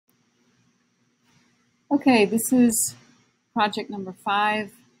Okay, this is project number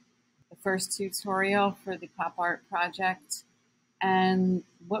 5, the first tutorial for the pop art project. And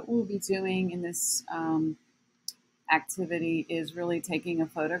what we'll be doing in this activity is really taking a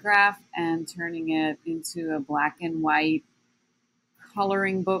photograph and turning it into a black and white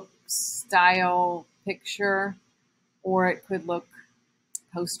coloring book style picture, or it could look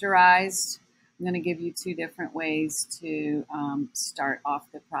posterized. I'm going to give you 2 different ways to start off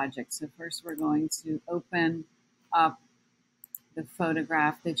the project. So first we're going to open up the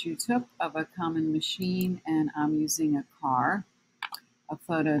photograph that you took of a common machine, and I'm using a car, a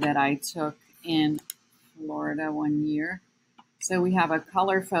photo that I took in Florida one year. So we have a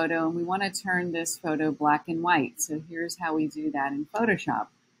color photo and we want to turn this photo black and white. So here's how we do that in Photoshop.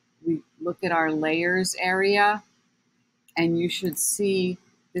 We look at our layers area, and you should see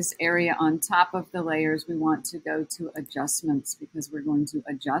this area on top of the layers. We want to go to adjustments because we're going to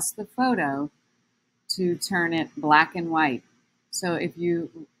adjust the photo to turn it black and white. So if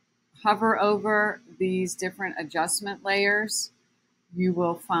you hover over these different adjustment layers, you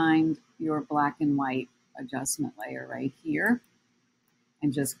will find your black and white adjustment layer right here.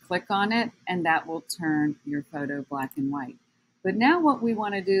 And just click on it, and that will turn your photo black and white. But now what we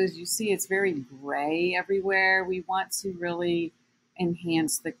want to do is, you see it's very gray everywhere. We want to really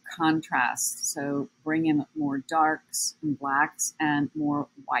enhance the contrast. So bring in more darks and blacks and more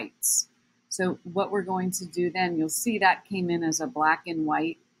whites. So what we're going to do then, you'll see that came in as a black and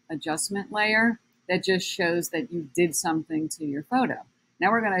white adjustment layer that just shows that you did something to your photo.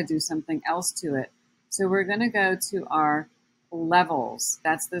 Now we're going to do something else to it. So we're going to go to our levels.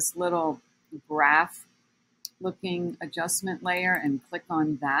 That's this little graph looking adjustment layer, and click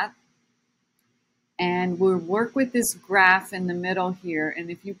on that. And we'll work with this graph in the middle here.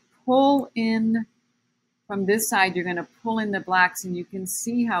 And if you pull in from this side, you're going to pull in the blacks, and you can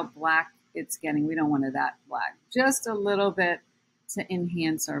see how black it's getting. We don't want it that black. Just a little bit to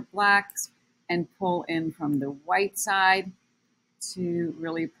enhance our blacks, and pull in from the white side to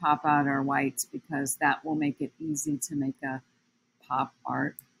really pop out our whites, because that will make it easy to make a pop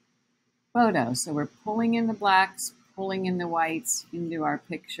art photo. So we're pulling in the blacks, pulling in the whites into our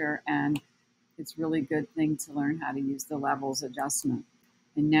picture, and it's a really good thing to learn how to use the levels adjustment.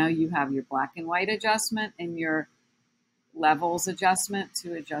 And now you have your black and white adjustment and your levels adjustment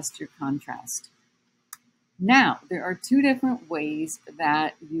to adjust your contrast. Now, there are 2 different ways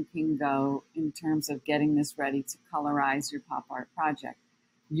that you can go in terms of getting this ready to colorize your pop art project.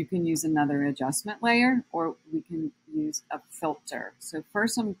 You can use another adjustment layer, or we can use a filter. So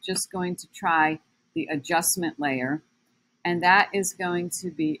first I'm just going to try the adjustment layer, and that is going to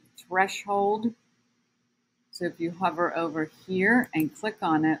be threshold. So if you hover over here and click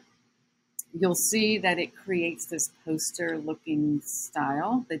on it, you'll see that it creates this poster looking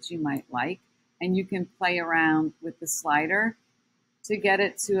style that you might like, and you can play around with the slider to get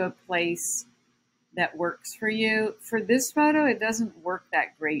it to a place that works for you. For this photo, it doesn't work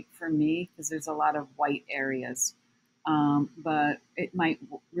that great for me because there's a lot of white areas, but it might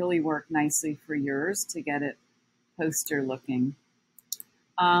really work nicely for yours to get it poster looking.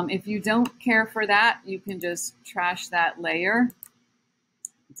 If you don't care for that, you can just trash that layer,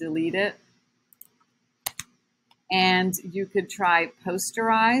 delete it, and you could try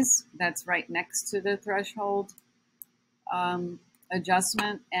posterize. That's right next to the threshold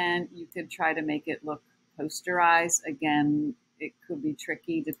adjustment, and you could try to make it look posterized. Again, it could be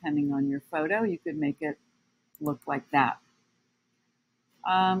tricky depending on your photo. You could make it look like that.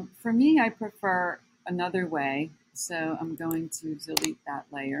 For me, I prefer another way, so I'm going to delete that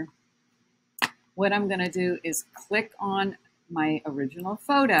layer. What I'm going to do is click on my original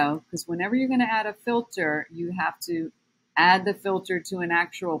photo, because whenever you're going to add a filter, you have to add the filter to an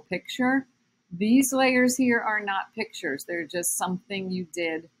actual picture. These layers here are not pictures. They're just something you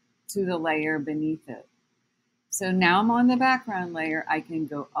did to the layer beneath it. So now I'm on the background layer. I can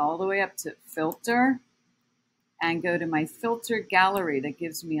go all the way up to filter and go to my filter gallery. That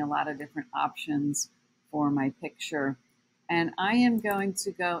gives me a lot of different options for my picture. And I am going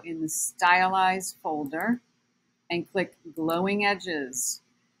to go in the stylize folder and click glowing edges.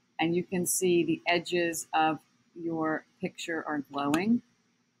 And you can see the edges of your picture are glowing.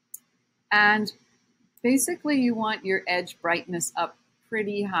 And basically you want your edge brightness up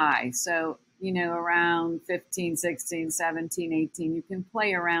pretty high. So, you know, around 15, 16, 17, 18, you can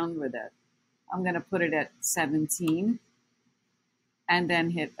play around with it. I'm going to put it at 17 and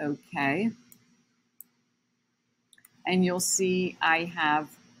then hit OK. And you'll see I have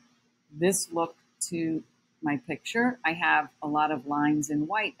this look to my picture. I have a lot of lines in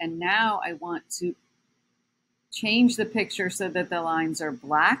white, and now I want to change the picture so that the lines are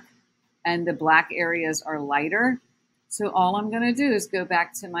black. and the black areas are lighter. So all I'm going to do is go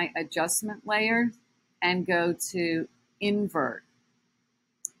back to my adjustment layer and go to invert.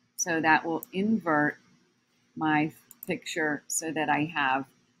 So that will invert my picture so that I have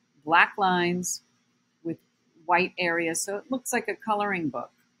black lines with white areas. So it looks like a coloring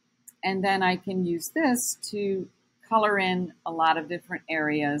book. And then I can use this to color in a lot of different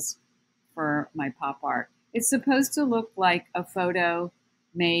areas for my pop art. It's supposed to look like a photo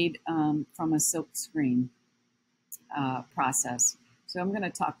made from a silk screen process. So I'm going to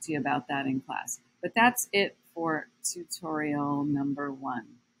talk to you about that in class. But that's it for tutorial number 1.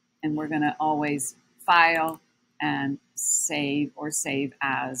 And we're going to always file and save or save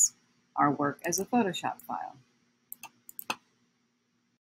as our work as a Photoshop file.